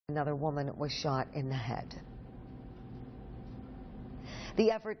Another woman was shot in the head. The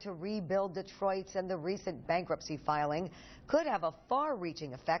effort to rebuild Detroit and the recent bankruptcy filing could have a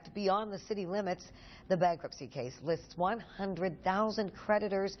far-reaching effect beyond the city limits. The bankruptcy case lists 100,000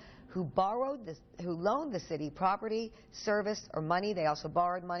 creditors who loaned the city property, service, or money. They also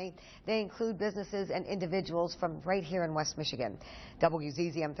borrowed money. They include businesses and individuals from right here in West Michigan.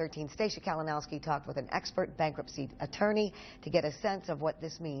 WZZM 13 Stacia Kalinowski talked with an expert bankruptcy attorney to get a sense of what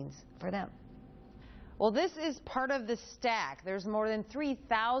this means for them. Well, this is part of the stack. There's more than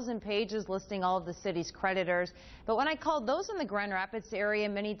 3,000 pages listing all of the city's creditors. But when I called those in the Grand Rapids area,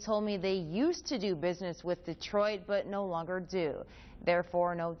 many told me they used to do business with Detroit, but no longer do.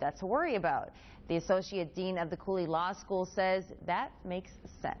 Therefore, no debt to worry about. The Associate Dean of the Cooley Law School says that makes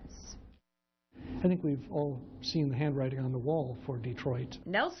sense. I think we've all seen the handwriting on the wall for Detroit.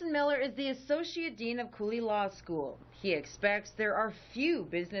 Nelson Miller is the Associate Dean of Cooley Law School. He expects there are few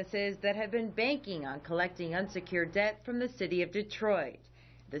businesses that have been banking on collecting unsecured debt from the city of Detroit.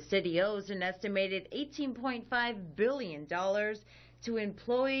 The city owes an estimated $18.5 billion to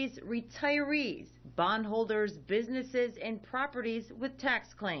employees, retirees, bondholders, businesses, and properties with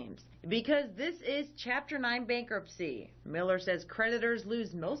tax claims. Because this is Chapter 9 bankruptcy, Miller says creditors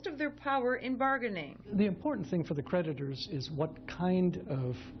lose most of their power in bargaining. The important thing for the creditors is what kind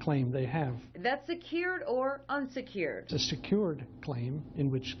of claim they have. That's secured or unsecured. It's a secured claim,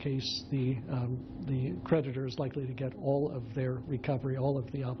 in which case the creditor is likely to get all of their recovery, all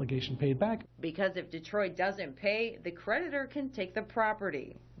of the obligation paid back. Because if Detroit doesn't pay, the creditor can take the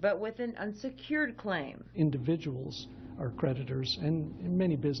property. But with an unsecured claim, individuals are creditors, and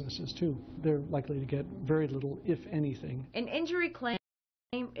many businesses too. They're likely to get very little, if anything. An injury claim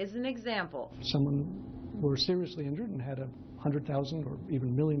is an example. Someone were seriously injured and had a $100,000 or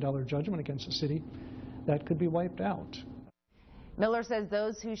even $1 million judgment against the city, that could be wiped out. Miller says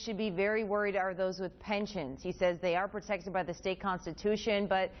those who should be very worried are those with pensions. He says they are protected by the state constitution,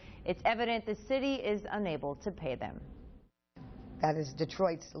 but it's evident the city is unable to pay them. That is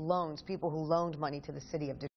Detroit's loans, people who loaned money to the city of Detroit.